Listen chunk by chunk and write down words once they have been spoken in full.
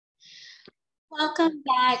Welcome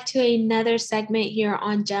back to another segment here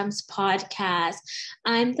on GEMS Podcast.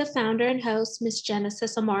 I'm the founder and host, Miss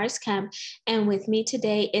Genesis Amaris Kemp, and with me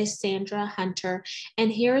today is Sandra Hunter. And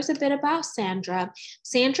here is a bit about Sandra.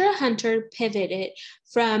 Sandra Hunter pivoted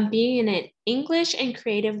from being an English and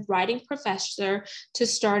creative writing professor to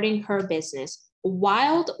starting her business,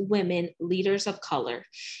 Wild Women Leaders of Color,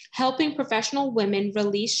 helping professional women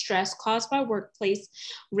release stress caused by workplace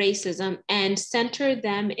racism and center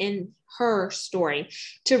them in her story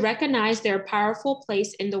to recognize their powerful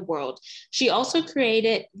place in the world. She also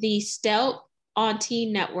created the Stealth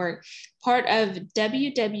Auntie Network, part of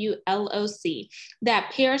WWLoC,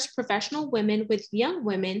 that pairs professional women with young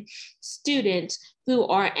women, students who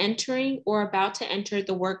are entering or about to enter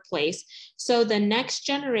the workplace, so the next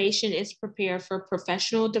generation is prepared for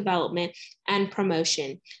professional development and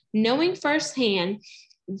promotion. Knowing firsthand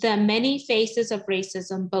the many faces of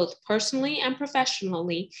racism, both personally and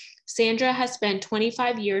professionally, Sandra has spent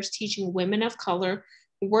 25 years teaching women of color,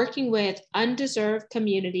 working with underserved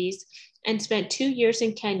communities, and spent 2 years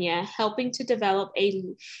in Kenya helping to develop a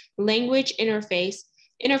language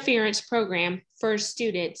interference program for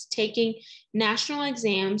students taking national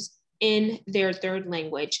exams in their third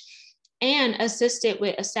language, and assisted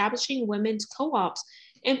with establishing women's co-ops,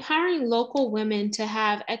 empowering local women to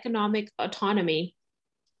have economic autonomy.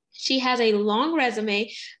 She has a long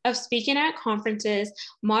resume of speaking at conferences,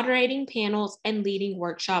 moderating panels, and leading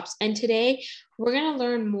workshops. And today, we're going to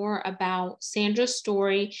learn more about Sandra's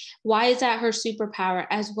story, why is that her superpower,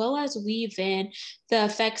 as well as weave in the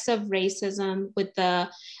effects of racism with the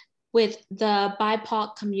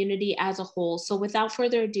BIPOC community as a whole. So without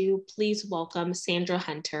further ado, please welcome Sandra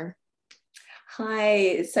Hunter.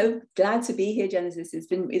 Hi, so glad to be here, Genesis.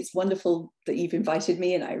 It's wonderful that you've invited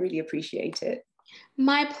me, and I really appreciate it.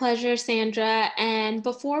 My pleasure, Sandra. And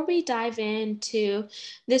before we dive into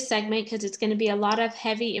this segment, because it's going to be a lot of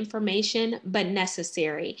heavy information, but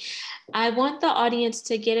necessary, I want the audience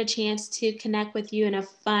to get a chance to connect with you in a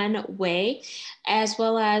fun way, as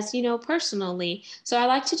well as, personally. So I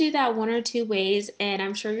like to do that one or two ways, and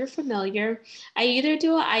I'm sure you're familiar. I either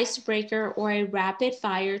do an icebreaker or a rapid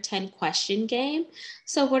fire 10-question game.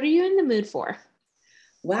 So what are you in the mood for?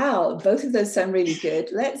 Wow, both of those sound really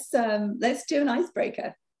good. Let's do an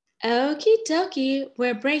icebreaker. Okie dokie,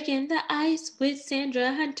 we're breaking the ice with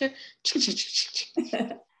Sandra Hunter.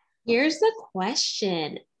 Here's the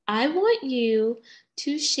question. I want you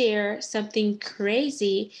to share something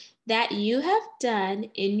crazy that you have done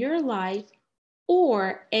in your life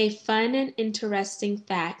or a fun and interesting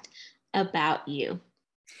fact about you.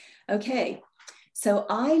 Okay. So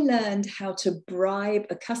I learned how to bribe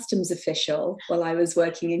a customs official while I was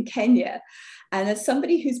working in Kenya. And as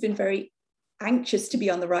somebody who's been very anxious to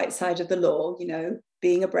be on the right side of the law,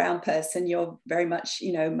 being a brown person, you're very much,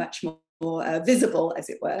 much more visible, as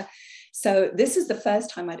it were. So this is the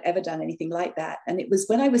first time I'd ever done anything like that. And it was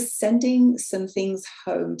when I was sending some things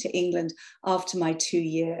home to England after my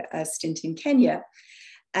 2-year stint in Kenya.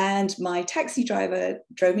 And my taxi driver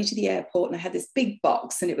drove me to the airport, and I had this big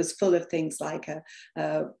box, and it was full of things like a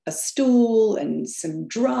stool and some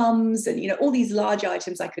drums and, all these large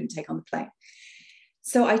items I couldn't take on the plane.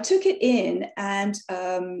 So I took it in, and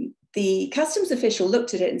the customs official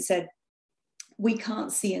looked at it and said, "We can't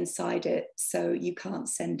see inside it, so you can't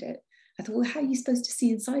send it." I thought, well, how are you supposed to see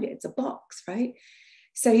inside it? It's a box, right?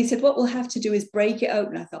 So he said, what we'll have to do is break it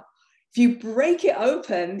open. I thought, if you break it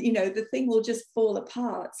open, the thing will just fall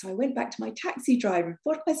apart. So I went back to my taxi driver.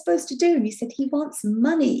 What am I supposed to do? And he said, he wants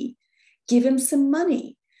money. Give him some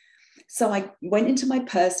money. So I went into my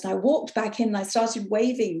purse and I walked back in and I started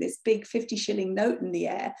waving this big 50-shilling note in the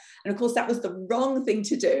air. And of course, that was the wrong thing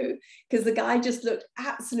to do because the guy just looked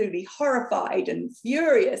absolutely horrified and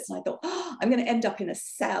furious. And I thought, I'm going to end up in a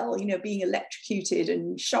cell, being electrocuted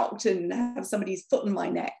and shocked and have somebody's foot on my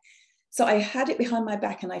neck. So I had it behind my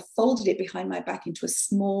back and I folded it behind my back into a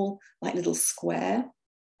small, little square.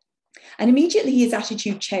 And immediately his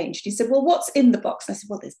attitude changed. He said, well, what's in the box? And I said,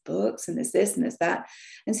 well, there's books and there's this and there's that.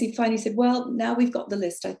 And so he finally said, well, now we've got the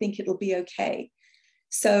list. I think it'll be okay.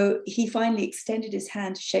 So he finally extended his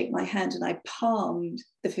hand to shake my hand, and I palmed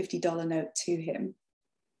the $50 note to him.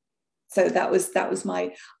 So that was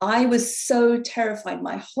I was so terrified.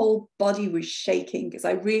 My whole body was shaking because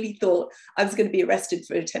I really thought I was going to be arrested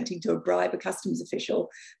for attempting to bribe a customs official.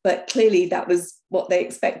 But clearly that was what they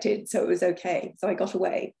expected. So it was okay. So I got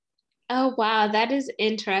away. Oh, wow. That is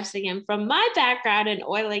interesting. And from my background in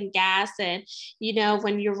oil and gas, and,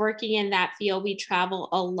 when you're working in that field, we travel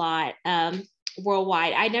a lot.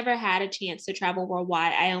 worldwide. I never had a chance to travel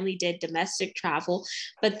worldwide. I only did domestic travel,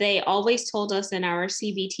 but they always told us in our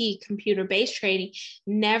CBT, computer-based trading,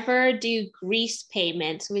 never do grease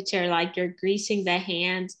payments, which are like you're greasing the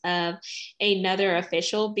hands of another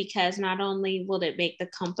official, because not only will it make the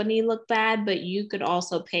company look bad, but you could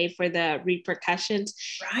also pay for the repercussions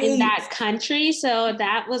in Right. that country. So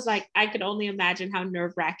that was like, I could only imagine how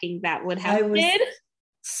nerve-wracking that would I have was been.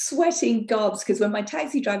 sweating gobs because when my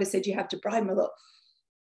taxi driver said you have to bribe me, I thought,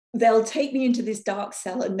 they'll take me into this dark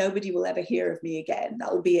cell and nobody will ever hear of me again.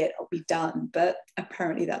 That'll be it. I'll be done. But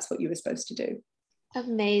apparently that's what you were supposed to do.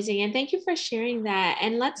 Amazing. And thank you for sharing that.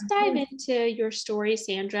 And let's dive into your story,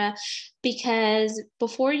 Sandra, because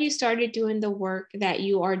before you started doing the work that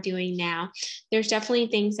you are doing now, there's definitely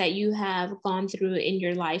things that you have gone through in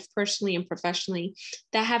your life, personally and professionally,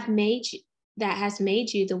 that has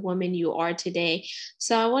made you the woman you are today.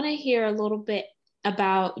 So I want to hear a little bit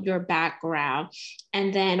about your background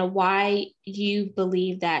and then why you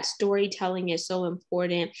believe that storytelling is so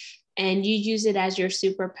important and you use it as your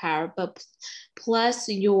superpower, but plus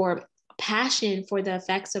your passion for the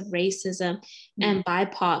effects of racism and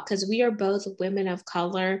BIPOC, because we are both women of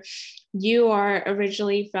color. You are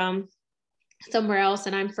originally from somewhere else,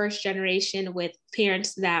 and I'm first generation with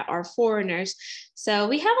parents that are foreigners. So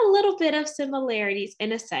we have a little bit of similarities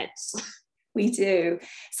in a sense. We do.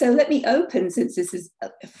 So let me open, since this is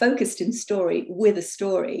focused in story, with a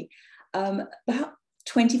story. About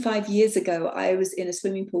 25 years ago, I was in a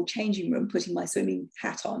swimming pool changing room, putting my swimming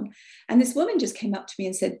hat on. And this woman just came up to me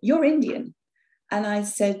and said, "You're Indian." And I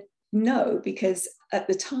said, no, because at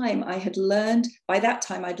the time by that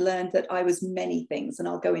time I'd learned that I was many things. And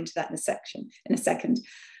I'll go into that in a second.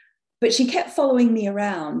 But she kept following me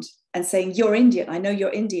around and saying, "You're Indian. I know you're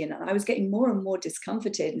Indian." And I was getting more and more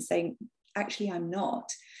discomforted and saying, "Actually, I'm not."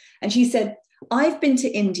 And she said, "I've been to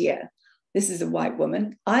India." This is a white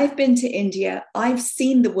woman. "I've been to India. I've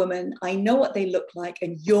seen the woman. I know what they look like,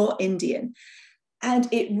 and you're Indian." And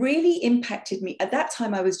it really impacted me. At that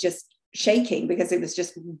time, I was just shaking because it was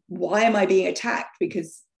just, why am I being attacked?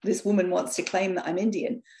 Because this woman wants to claim that I'm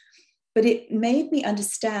Indian. But it made me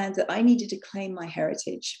understand that I needed to claim my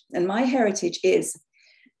heritage. And my heritage is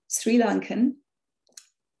Sri Lankan,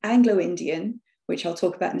 Anglo-Indian, which I'll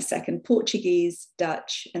talk about in a second, Portuguese,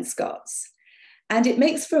 Dutch, and Scots. And it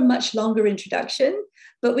makes for a much longer introduction,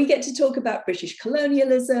 but we get to talk about British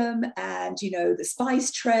colonialism and, the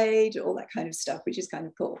spice trade, all that kind of stuff, which is kind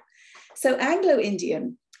of cool. So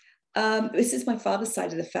Anglo-Indian, this is my father's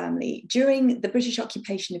side of the family. During the British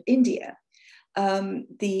occupation of India,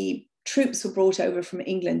 the troops were brought over from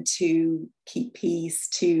England to keep peace,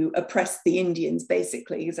 to oppress the Indians,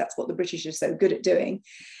 basically, because that's what the British are so good at doing.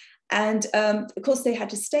 And of course, they had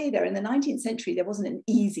to stay there. In the 19th century, there wasn't an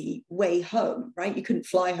easy way home, right? You couldn't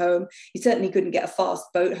fly home. You certainly couldn't get a fast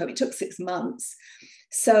boat home. It took 6 months.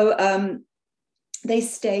 So they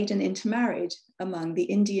stayed and intermarried among the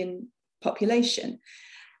Indian population.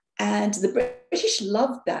 And the British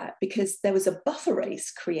loved that because there was a buffer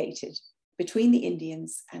race created between the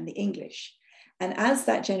Indians and the English. And as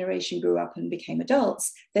that generation grew up and became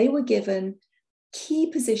adults, they were given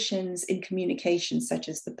key positions in communication, such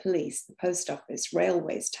as the police, the post office,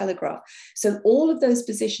 railways, telegraph. So all of those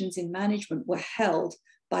positions in management were held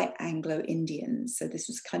by Anglo-Indians. So this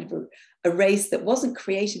was kind of a race that wasn't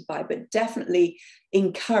created by, but definitely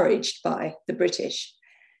encouraged by the British.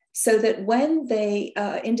 So that when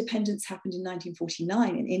independence happened in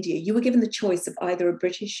 1949 in India, you were given the choice of either a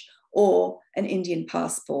British or an Indian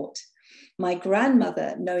passport. My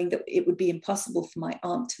grandmother, knowing that it would be impossible for my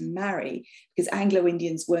aunt to marry because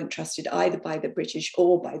Anglo-Indians weren't trusted either by the British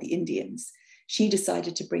or by the Indians, she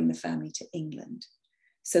decided to bring the family to England.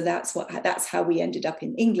 So that's how we ended up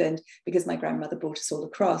in England, because my grandmother brought us all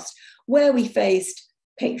across, where we faced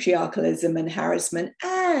patriarchalism and harassment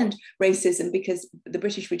and racism, because the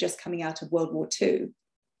British were just coming out of World War II,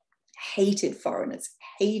 hated foreigners,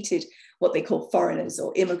 hated what they call foreigners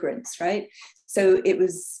or immigrants, right? So it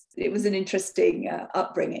was an interesting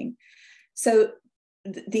upbringing. So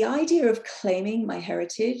the idea of claiming my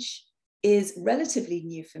heritage is relatively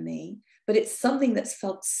new for me, but it's something that's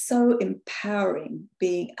felt so empowering,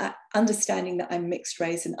 understanding that I'm mixed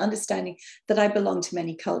race and understanding that I belong to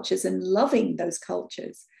many cultures and loving those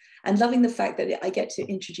cultures and loving the fact that I get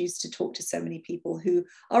to talk to so many people who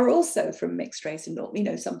are also from mixed race,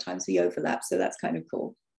 and sometimes we overlap. So that's kind of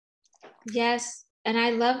cool. Yes. And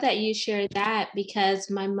I love that you shared that,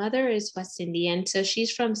 because my mother is West Indian. So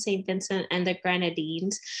she's from St. Vincent and the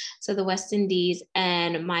Grenadines, so the West Indies.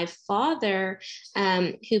 And my father,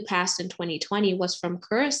 who passed in 2020, was from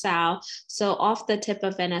Curacao, so off the tip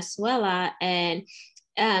of Venezuela. And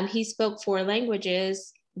He spoke 4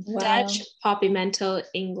 languages: Wow. Dutch, Papiamento,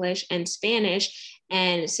 English, and Spanish.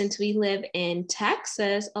 And since we live in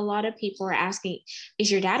Texas, a lot of people are asking, is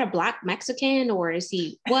your dad a Black Mexican or is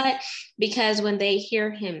he what? Because when they hear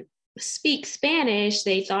him speak Spanish,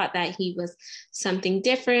 they thought that he was something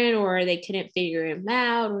different, or they couldn't figure him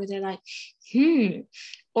out, or they're like,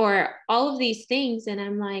 or all of these things. And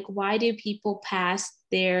I'm like, why do people pass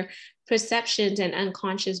their perceptions and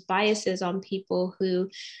unconscious biases on people who,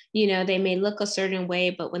 they may look a certain way,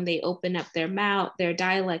 but when they open up their mouth, their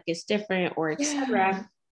dialect is different, or etc. Yeah,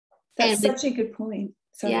 that's such a good point.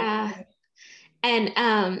 Sorry. Yeah.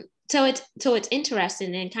 And so it's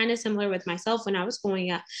interesting, and kind of similar with myself when I was growing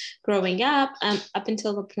up, up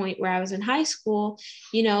until the point where I was in high school.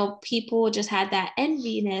 People just had that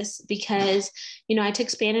enviness because I took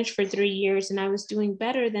Spanish for 3 years and I was doing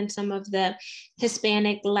better than some of the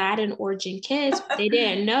Hispanic Latin origin kids. They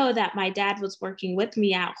didn't know that my dad was working with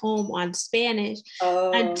me at home on Spanish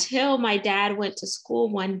until my dad went to school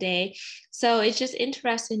one day. So it's just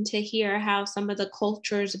interesting to hear how some of the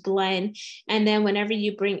cultures blend. And then whenever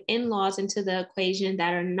you bring in-laws into the equation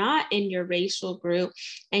that are not in your racial group,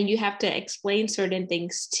 and you have to explain certain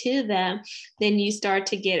things to them, then you start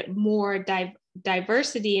to get more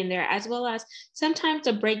diversity in there, as well as sometimes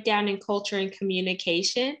a breakdown in culture and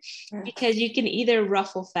communication, because you can either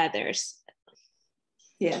ruffle feathers.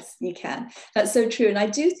 Yes, you can. That's so true. And I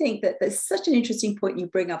do think that there's such an interesting point you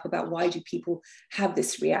bring up about why do people have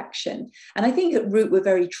this reaction. And I think at root, we're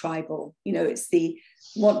very tribal. It's the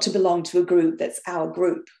want to belong to a group that's our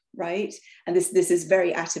group, right? And this is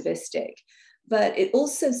very atavistic. But it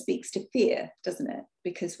also speaks to fear, doesn't it?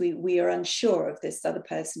 Because we are unsure of this other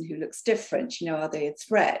person who looks different. Are they a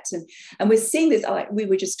threat? And we're seeing this. We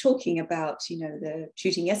were just talking about, the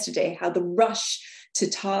shooting yesterday, how the rush to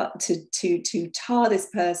tar this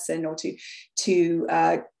person, or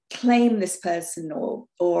to claim this person,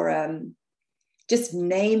 or just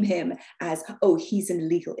name him as, oh, he's an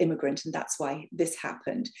illegal immigrant and that's why this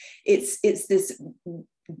happened. It's this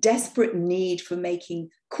desperate need for making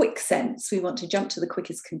quick sense. We want to jump to the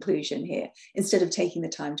quickest conclusion here instead of taking the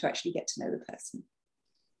time to actually get to know the person.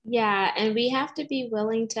 Yeah, and we have to be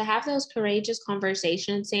willing to have those courageous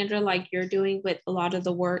conversations, Sandra, like you're doing with a lot of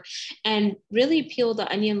the work, and really peel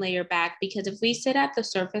the onion layer back. Because if we sit at the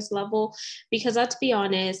surface level, because let's be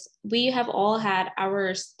honest, we have all had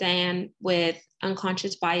our stand with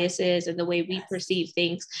unconscious biases and the way we perceive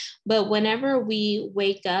things. But whenever we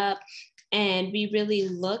wake up and we really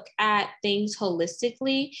look at things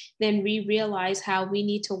holistically, then we realize how we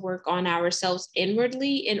need to work on ourselves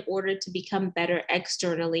inwardly in order to become better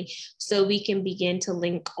externally, so we can begin to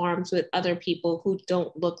link arms with other people who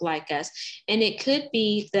don't look like us. And it could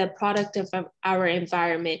be the product of our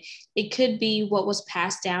environment. It could be what was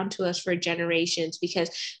passed down to us for generations, because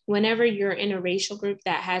whenever you're in a racial group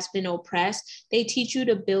that has been oppressed, they teach you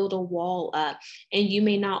to build a wall up, and you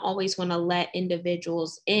may not always want to let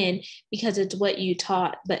individuals in because it's what you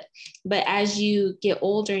taught. But as you get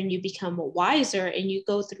older and you become wiser and you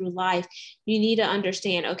go through life, you need to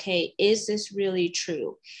understand, okay, is this really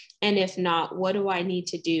true? And if not, what do I need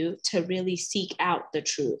to do to really seek out the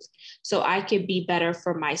truth so I could be better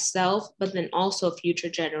for myself, but then also future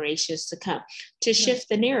generations to come, to shift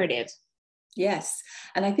the narrative? Yes.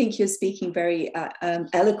 And I think you're speaking very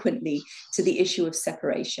eloquently to the issue of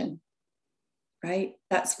separation. Right?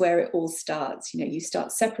 That's where it all starts. You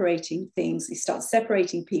start separating things, you start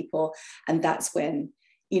separating people, and that's when,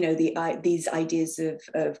 these ideas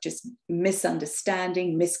of just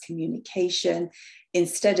misunderstanding, miscommunication,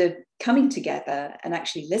 instead of coming together and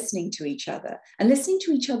actually listening to each other, and listening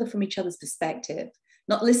to each other from each other's perspective,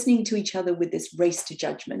 not listening to each other with this race to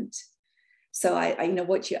judgment. So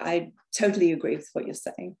I totally agree with what you're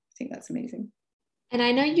saying. I think that's amazing. And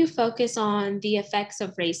I know you focus on the effects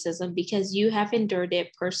of racism because you have endured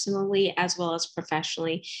it personally as well as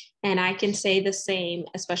professionally. And I can say the same,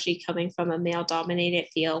 especially coming from a male-dominated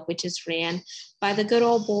field, which is ran by the good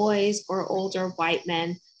old boys or older white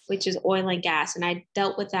men, which is oil and gas. And I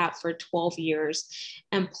dealt with that for 12 years.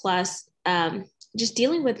 And plus, just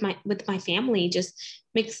dealing with my family, just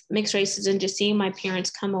mixed races, and just seeing my parents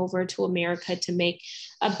come over to America to make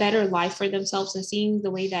a better life for themselves, and seeing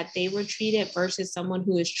the way that they were treated versus someone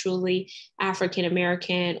who is truly African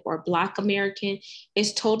American or Black American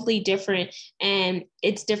is totally different. And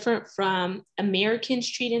it's different from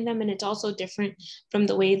Americans treating them, and it's also different from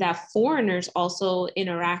the way that foreigners also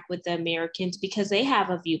interact with the Americans because they have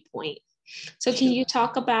a viewpoint. So can you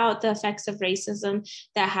talk about the effects of racism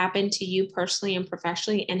that happened to you personally and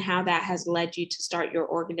professionally, and how that has led you to start your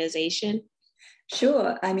organization?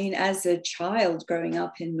 Sure. I mean, as a child growing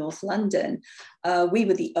up in North London, we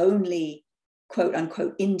were the only quote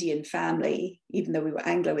unquote Indian family, even though we were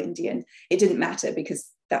Anglo-Indian. It didn't matter because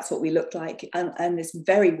that's what we looked like, and this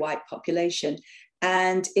very white population.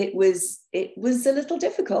 And it was a little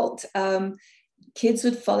difficult. Kids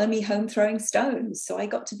would follow me home throwing stones. So I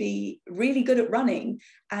got to be really good at running.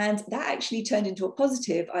 And that actually turned into a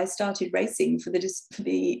positive. I started racing for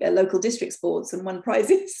the local district sports and won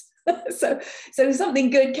prizes. so something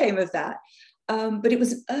good came of that. But it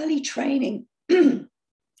was early training.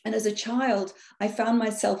 And as a child, I found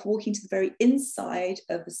myself walking to the very inside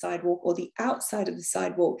of the sidewalk or the outside of the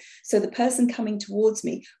sidewalk. So the person coming towards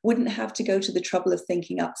me wouldn't have to go to the trouble of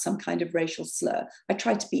thinking up some kind of racial slur. I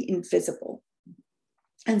tried to be invisible.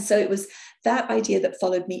 And so it was that idea that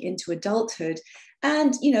followed me into adulthood.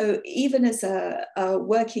 And, even as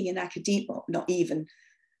working in academia, well, not even,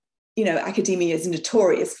 academia is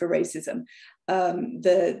notorious for racism.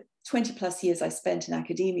 The 20 plus years I spent in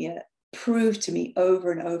academia proved to me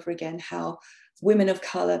over and over again how women of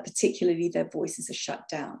color, particularly, their voices are shut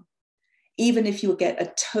down. Even if you get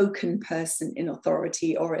a token person in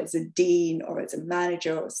authority or as a dean or as a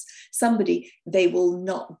manager or somebody, they will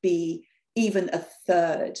not be even a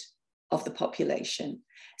third of the population.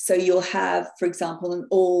 So you'll have, for example, an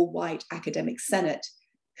all-white academic senate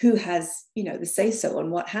who has, the say-so on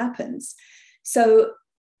what happens. So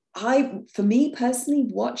for me personally,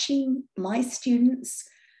 watching my students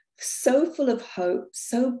so full of hope,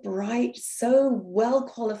 so bright, so well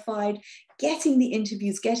qualified, getting the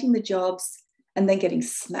interviews, getting the jobs, and then getting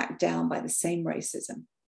smacked down by the same racism,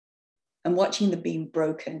 and watching them being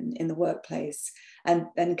broken in the workplace, and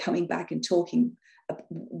then coming back and talking,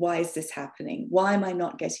 why is this happening? Why am I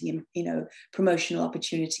not getting, promotional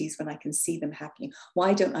opportunities when I can see them happening?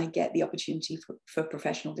 Why don't I get the opportunity for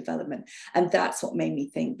professional development? And that's what made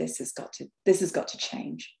me think this has got to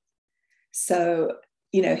change. So,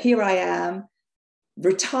 here I am,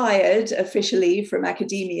 retired officially from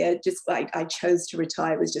academia. Just like I chose to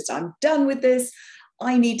retire, it was just, I'm done with this.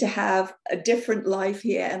 I need to have a different life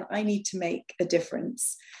here, and I need to make a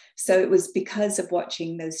difference. So it was because of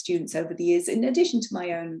watching those students over the years, in addition to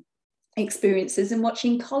my own experiences and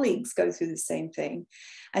watching colleagues go through the same thing,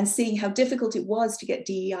 and seeing how difficult it was to get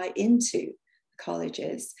DEI into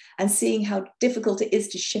colleges, and seeing how difficult it is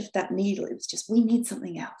to shift that needle. It was just, we need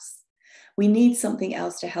something else. We need something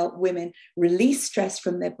else to help women release stress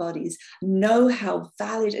from their bodies, know how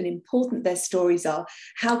valid and important their stories are,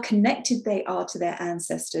 how connected they are to their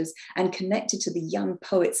ancestors, and connected to the young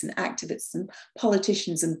poets and activists and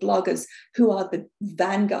politicians and bloggers who are the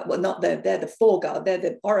vanguard, well, they're the foreguard, they're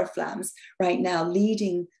the oriflammes right now,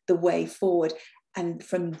 leading the way forward. And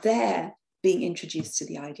from there, being introduced to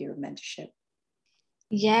the idea of mentorship.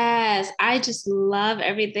 Yes, I just love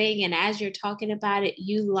everything. And as you're talking about it,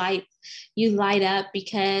 you light up,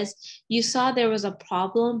 because you saw there was a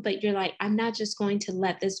problem, but you're like, I'm not just going to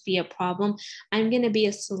let this be a problem. I'm going to be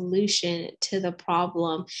a solution to the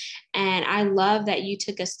problem. And I love that you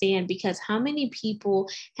took a stand, because how many people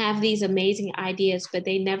have these amazing ideas, but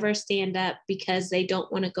they never stand up because they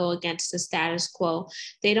don't want to go against the status quo.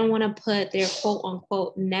 They don't want to put their quote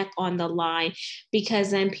unquote neck on the line,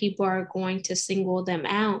 because then people are going to single them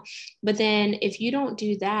out. But then if you don't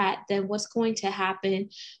do that, then what's going to happen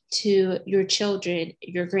to your children,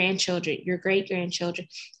 your grandchildren, your great-grandchildren,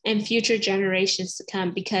 and future generations to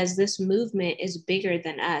come? Because this movement is bigger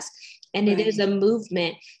than us, and It is a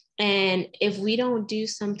movement. And if we don't do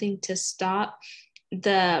something to stop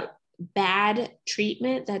the bad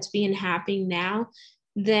treatment that's being happening now,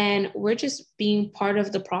 then we're just being part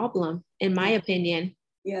of the problem, in my opinion.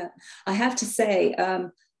 Yeah, I have to say,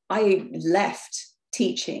 I left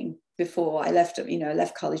teaching before I left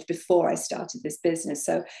college before I started this business.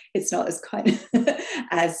 So it's not as kind of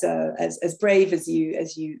as brave as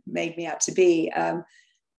you made me out to be.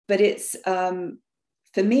 But it's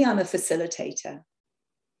for me, I'm a facilitator,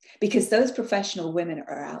 because those professional women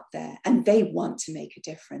are out there and they want to make a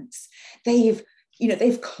difference. They've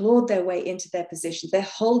clawed their way into their positions. They're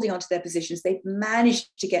holding onto their positions. They've managed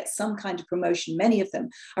to get some kind of promotion. Many of them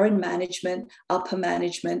are in management, upper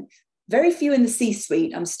management. Very few in the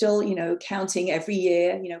C-suite. I'm still, counting every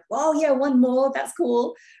year, oh yeah, one more, that's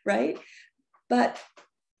cool, right? But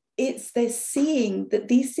they're seeing that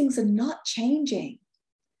these things are not changing.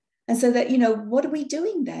 And so that, what are we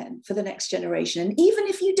doing then for the next generation? And even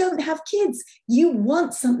if you don't have kids, you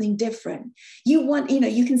want something different. You want,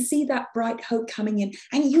 you can see that bright hope coming in,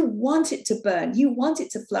 and you want it to burn. You want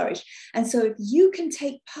it to flourish. And so if you can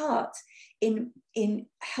take part in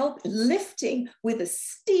help lifting with a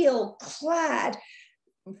steel-clad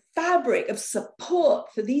fabric of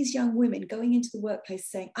support for these young women going into the workplace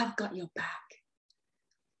saying, I've got your back.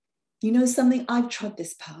 You know something, I've trod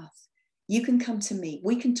this path. You can come to me.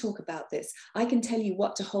 We can talk about this. I can tell you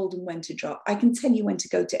what to hold and when to drop. I can tell you when to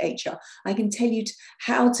go to HR. I can tell you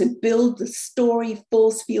how to build the story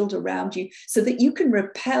force field around you so that you can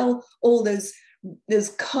repel all those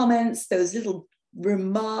comments, those little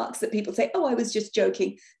remarks that people say, oh, I was just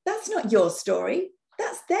joking. That's not your story.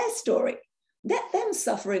 That's their story. Let them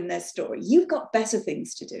suffer in their story. You've got better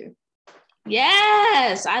things to do.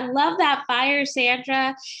 Yes, I love that fire,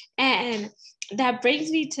 Sandra. And that brings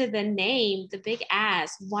me to the name, the big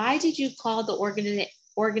ask. Why did you call the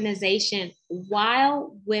organization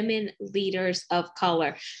Wild Women Leaders of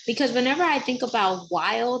Color? Because whenever I think about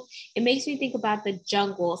wild, it makes me think about the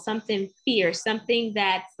jungle, something fierce, something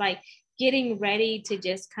that's like getting ready to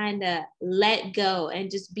just kind of let go and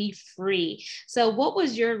just be free. So what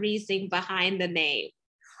was your reasoning behind the name?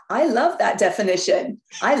 I love that definition.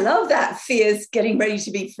 I love that fierce, getting ready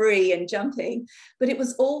to be free and jumping. But it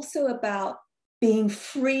was also about being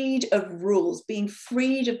freed of rules, being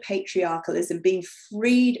freed of patriarchalism, being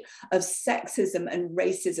freed of sexism and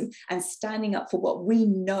racism, and standing up for what we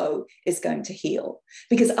know is going to heal.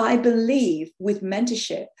 Because I believe with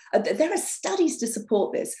mentorship, there are studies to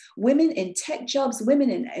support this. Women in tech jobs, women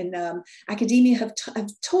in academia have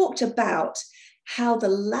talked about how the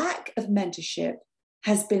lack of mentorship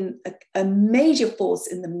has been a major force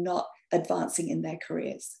in them not advancing in their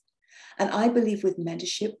careers. And I believe with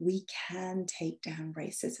mentorship, we can take down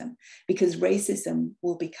racism because racism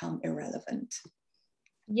will become irrelevant.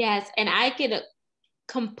 Yes, and I could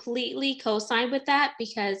completely co-sign with that,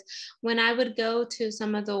 because when I would go to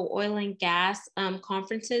some of the oil and gas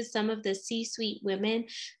conferences, some of the C-suite women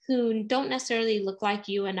who don't necessarily look like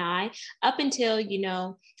you and I, up until,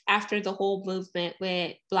 after the whole movement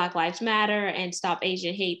with Black Lives Matter and Stop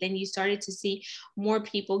Asian Hate, then you started to see more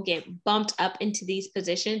people get bumped up into these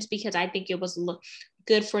positions because I think it was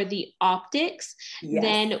good for the optics. Yes.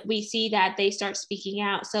 Then we see that they start speaking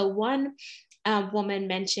out. So one woman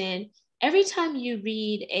mentioned, every time you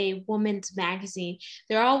read a woman's magazine,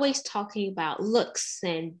 they're always talking about looks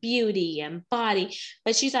and beauty and body.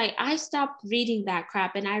 But she's like, I stopped reading that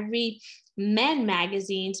crap and I read men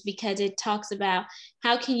magazines because it talks about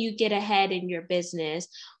how can you get ahead in your business,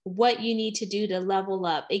 what you need to do to level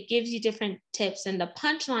up. It gives you different tips and the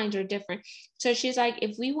punchlines are different. So she's like,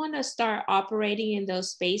 if we want to start operating in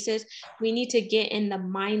those spaces, we need to get in the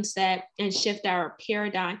mindset and shift our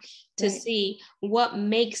paradigm to see what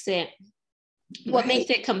makes it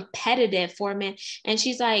competitive for men. And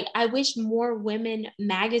she's like, I wish more women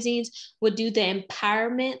magazines would do the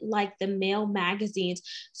empowerment like the male magazines.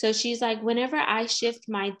 So she's like, whenever I shift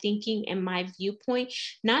my thinking and my viewpoint,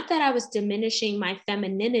 not that I was diminishing my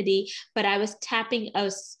femininity, but I was tapping a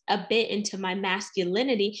bit into my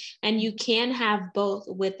masculinity. And you can have both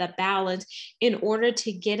with a balance in order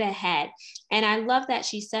to get ahead. And I love that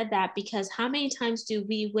she said that, because how many times do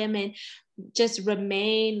we women just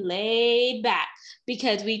remain laid back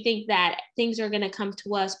because we think that things are going to come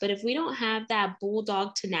to us? But if we don't have that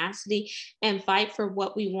bulldog tenacity and fight for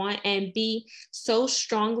what we want and be so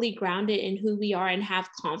strongly grounded in who we are and have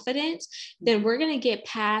confidence, then we're going to get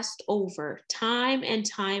passed over time and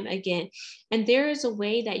time again. And there is a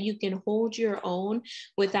way that you can hold your own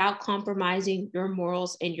without compromising your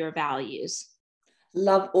morals and your values.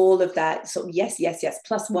 Love all of that. So yes,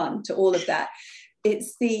 +1 to all of that.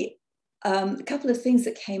 It's the a couple of things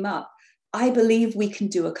that came up. I believe we can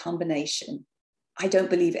do a combination. I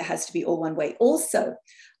don't believe it has to be all one way. Also,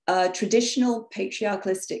 traditional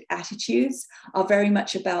patriarchalistic attitudes are very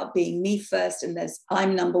much about being me first and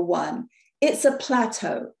I'm number one. It's a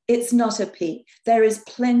plateau. It's not a peak. There is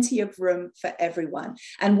plenty of room for everyone.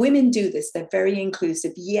 And women do this. They're very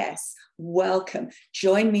inclusive. Yes, welcome.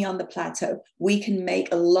 Join me on the plateau. We can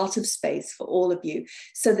make a lot of space for all of you,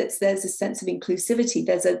 so that there's a sense of inclusivity.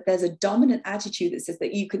 There's a dominant attitude that says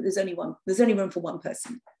that there's only room for one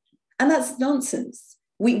person. And that's nonsense.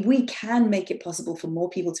 We can make it possible for more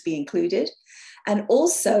people to be included. And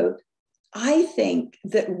also, I think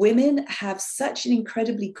that women have such an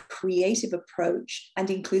incredibly creative approach and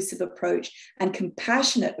inclusive approach and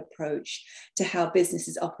compassionate approach to how business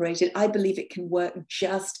is operated. I believe it can work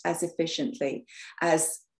just as efficiently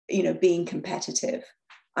as, being competitive.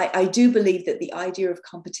 I do believe that the idea of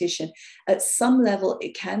competition, at some level,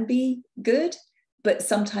 it can be good, but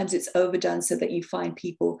sometimes it's overdone so that you find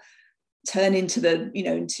people turn into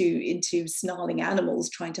into snarling animals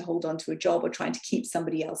trying to hold on to a job or trying to keep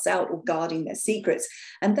somebody else out or guarding their secrets.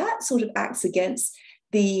 And that sort of acts against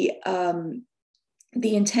the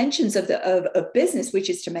intentions of business,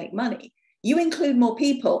 which is to make money. you include more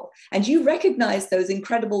people, and you recognize those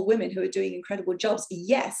incredible women who are doing incredible jobs,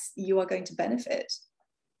 yes, you are going to benefit.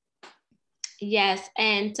 Yes.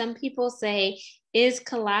 And some people say, is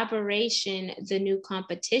collaboration the new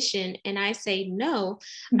competition? And I say no.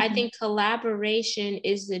 I think collaboration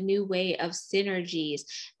is the new way of synergies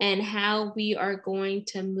and how we are going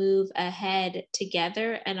to move ahead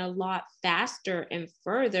together and a lot faster and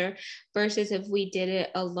further versus if we did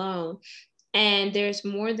it alone. And there's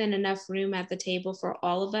more than enough room at the table for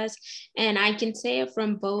all of us. And I can say it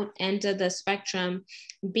from both ends of the spectrum.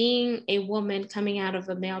 Being a woman coming out of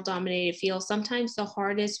a male dominated field, sometimes the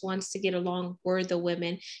hardest ones to get along were the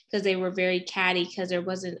women because they were very catty because there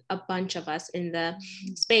wasn't a bunch of us in the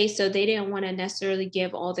space. So they didn't want to necessarily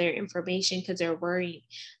give all their information because they're worried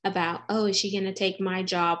about, oh, is she going to take my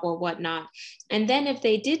job or whatnot? And then if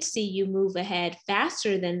they did see you move ahead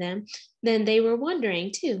faster than them, then they were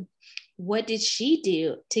wondering too, what did she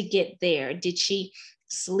do to get there? Did she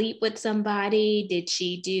sleep with somebody? Did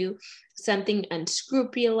she do something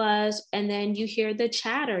unscrupulous? And then you hear the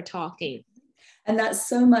chatter talking. And that's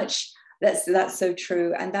so much, that's so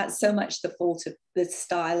true. And that's so much the fault of the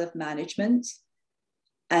style of management.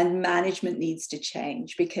 And management needs to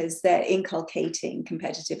change because they're inculcating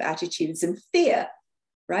competitive attitudes and fear.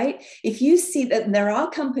 Right? If you see that there are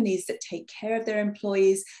companies that take care of their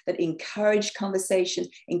employees, that encourage conversation,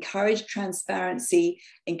 encourage transparency,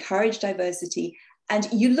 encourage diversity, and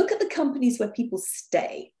you look at the companies where people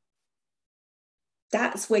stay,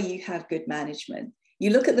 that's where you have good management.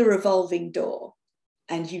 You look at the revolving door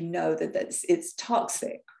and you know that it's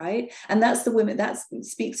toxic, right? And that's the women, that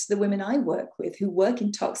speaks to the women I work with who work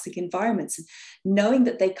in toxic environments, and knowing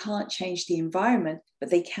that they can't change the environment, but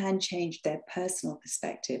they can change their personal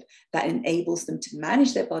perspective that enables them to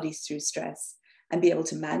manage their bodies through stress and be able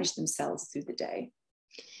to manage themselves through the day.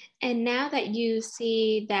 And now that you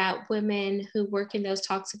see that women who work in those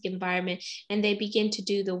toxic environments and they begin to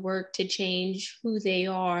do the work to change who they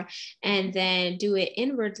are and then do it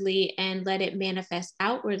inwardly and let it manifest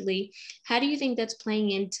outwardly, how do you think that's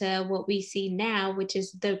playing into what we see now, which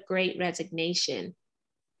is the Great Resignation?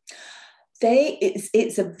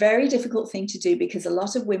 It's a very difficult thing to do because a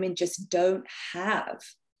lot of women just don't have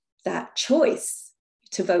that choice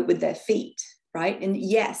to vote with their feet. Right. And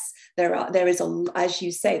yes, there is as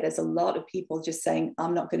you say, there's a lot of people just saying,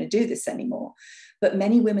 I'm not going to do this anymore. But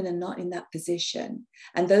many women are not in that position.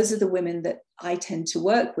 And those are the women that I tend to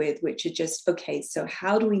work with, which are just, okay, so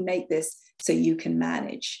how do we make this so you can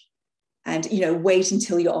manage? And, wait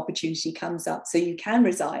until your opportunity comes up so you can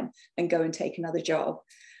resign and go and take another job.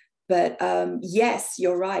 But yes,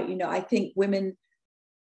 you're right. I think women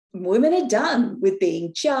are done with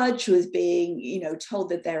being judged, with being, told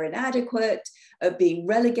that they're inadequate, of being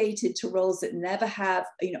relegated to roles that never have,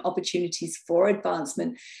 opportunities for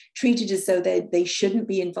advancement, treated as though they shouldn't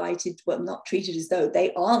be invited. Well, not treated as though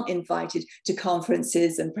they aren't invited to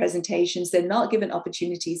conferences and presentations. They're not given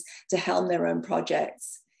opportunities to helm their own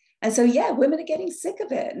projects. And so, yeah, women are getting sick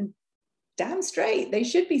of it. And damn straight, they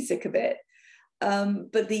should be sick of it.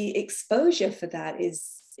 But the exposure for that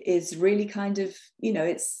is really kind of,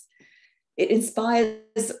 it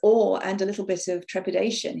inspires awe and a little bit of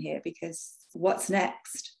trepidation here, because what's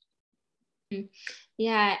next?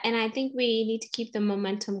 Yeah, and I think we need to keep the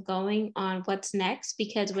momentum going on what's next,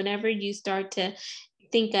 because whenever you start to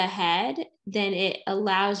think ahead, then it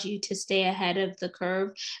allows you to stay ahead of the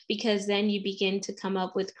curve, because then you begin to come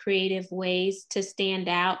up with creative ways to stand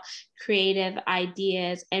out, creative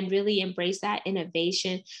ideas, and really embrace that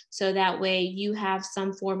innovation. So that way you have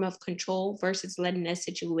some form of control versus letting a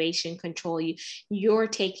situation control you. You're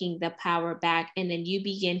taking the power back, and then you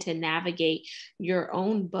begin to navigate your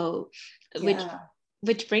own boat,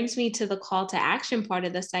 which brings me to the call to action part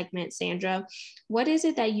of the segment, Sandra. What is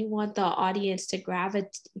it that you want the audience to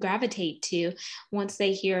gravitate to once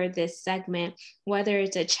they hear this segment, whether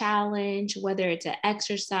it's a challenge, whether it's an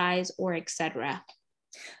exercise, or etc.?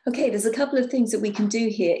 Okay, there's a couple of things that we can do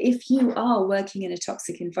here. If you are working in a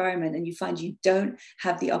toxic environment and you find you don't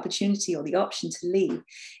have the opportunity or the option to leave,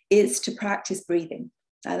 is to practice breathing.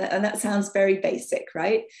 And that sounds very basic,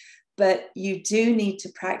 right? But you do need to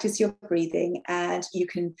practice your breathing, and you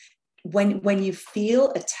can, when you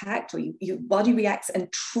feel attacked or your body reacts,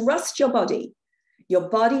 and trust your body. Your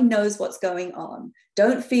body knows what's going on.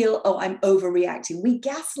 Don't feel, oh, I'm overreacting. We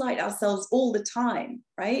gaslight ourselves all the time,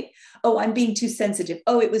 right? Oh, I'm being too sensitive.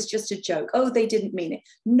 Oh, it was just a joke. Oh, they didn't mean it.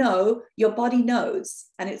 No, your body knows,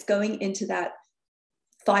 and it's going into that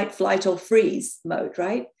fight, flight, or freeze mode,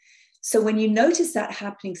 right? So when you notice that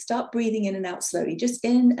happening, start breathing in and out slowly, just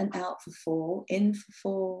in and out for 4, in for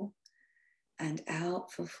 4, and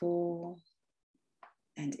out for 4.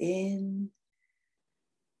 and in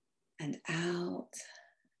and out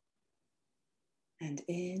and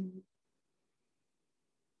in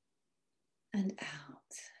and out.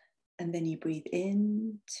 And then you breathe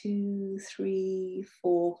in, 2, 3,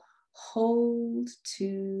 4, hold,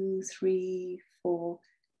 2, 3, 4,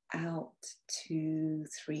 out, 2,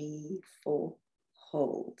 3, 4,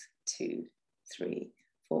 hold, 2, 3,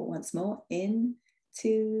 4. Once more, in,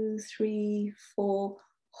 2, 3, 4,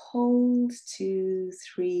 hold, 2,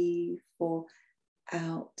 3, 4,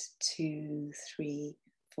 out, 2, 3,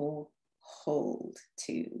 4, hold,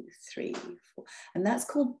 2, 3, 4. And that's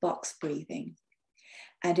called box breathing.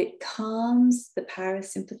 And it calms the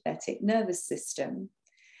parasympathetic nervous system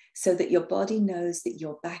so that your body knows that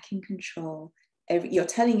you're back in control. You're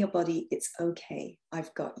telling your body, it's okay,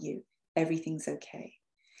 I've got you, everything's okay.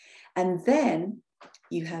 And then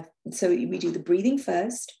you have, so we do the breathing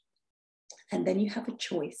first, and then you have a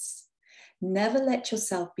choice. Never let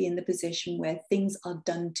yourself be in the position where things are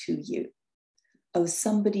done to you. Oh,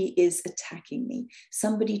 somebody is attacking me.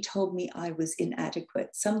 Somebody told me I was inadequate.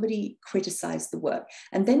 Somebody criticized the work.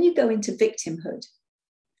 And then you go into victimhood.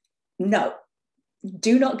 No,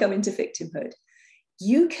 do not go into victimhood.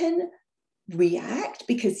 You can react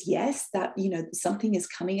because yes, that, something is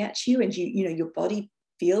coming at you and your body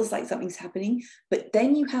feels like something's happening, but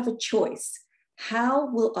then you have a choice. How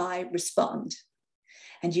will I respond?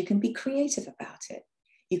 And you can be creative about it.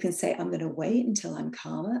 You can say, I'm going to wait until I'm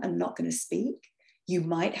calmer. I'm not going to speak. You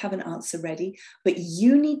might have an answer ready, but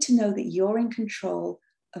you need to know that you're in control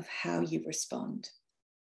of how you respond.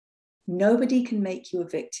 Nobody can make you a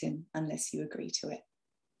victim unless you agree to it.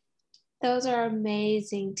 Those are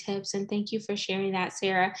amazing tips. And thank you for sharing that,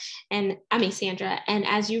 Sandra. And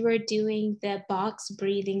as you were doing the box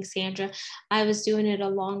breathing, Sandra, I was doing it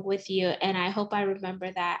along with you. And I hope I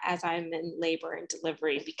remember that as I'm in labor and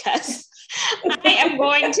delivery, because I am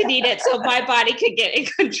going to need it so my body could get in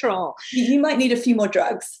control. You might need a few more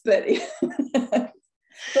drugs, but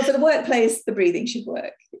for the workplace, the breathing should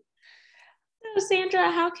work. So Sandra,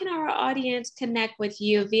 how can our audience connect with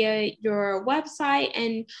you? Via your website,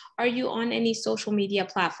 and are you on any social media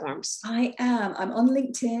platforms? I am. I'm on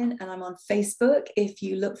LinkedIn and I'm on Facebook. If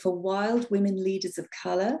you look for Wild Women Leaders of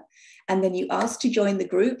Color, and then you ask to join the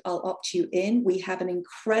group, I'll opt you in. We have an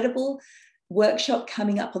incredible workshop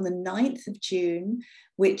coming up on the 9th of June,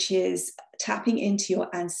 which is tapping into your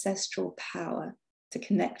ancestral power to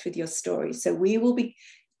connect with your story. So we will be,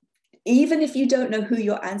 even if you don't know who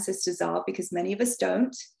your ancestors are, because many of us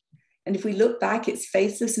don't, and if we look back, it's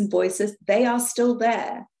faceless and voiceless, they are still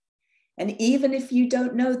there. And even if you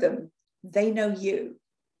don't know them, they know you.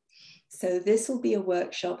 So this will be a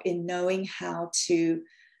workshop in knowing how to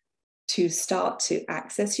start to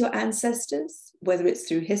access your ancestors, whether it's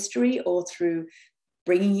through history or through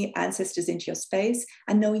bringing your ancestors into your space,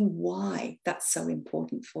 and knowing why that's so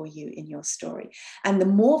important for you in your story. And the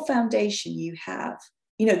more foundation you have,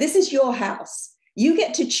 this is your house. You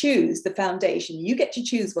get to choose the foundation. You get to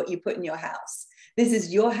choose what you put in your house. This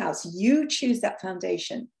is your house. You choose that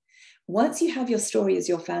foundation. Once you have your story as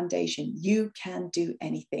your foundation, you can do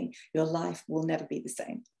anything. Your life will never be the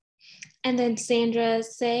same. And then Sandra,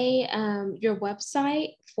 say your website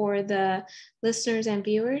for the listeners and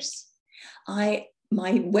viewers. My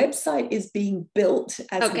website is being built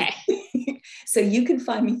as okay. So you can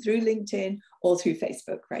find me through LinkedIn or through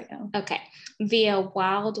Facebook right now. Okay. Via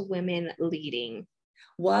Wild Women Leading.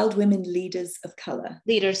 Wild Women Leaders of Color.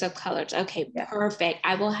 Leaders of Colors. Okay, yeah. Perfect.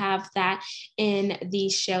 I will have that in the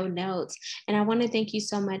show notes. And I want to thank you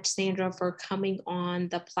so much, Sandra, for coming on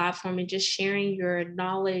the platform and just sharing your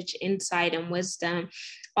knowledge, insight, and wisdom.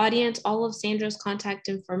 Audience, all of Sandra's contact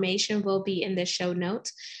information will be in the show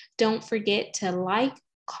notes. Don't forget to like,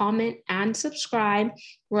 comment, and subscribe.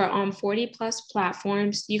 We're on 40 plus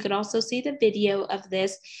platforms. You could also see the video of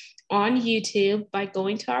this on YouTube by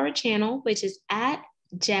going to our channel, which is at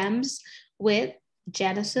Gems with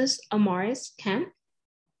Genesis Amaris Kemp.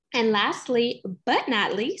 And lastly, but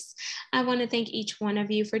not least, I want to thank each one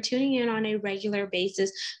of you for tuning in on a regular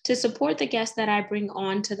basis to support the guests that I bring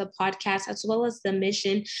on to the podcast, as well as the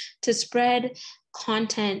mission to spread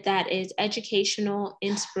content that is educational,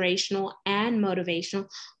 inspirational, and motivational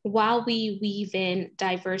while we weave in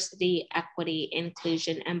diversity, equity,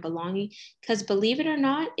 inclusion, and belonging. Because believe it or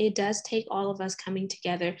not, it does take all of us coming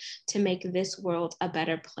together to make this world a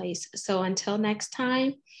better place. So until next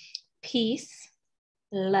time, peace,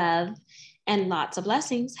 love, and lots of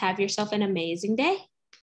blessings. Have yourself an amazing day.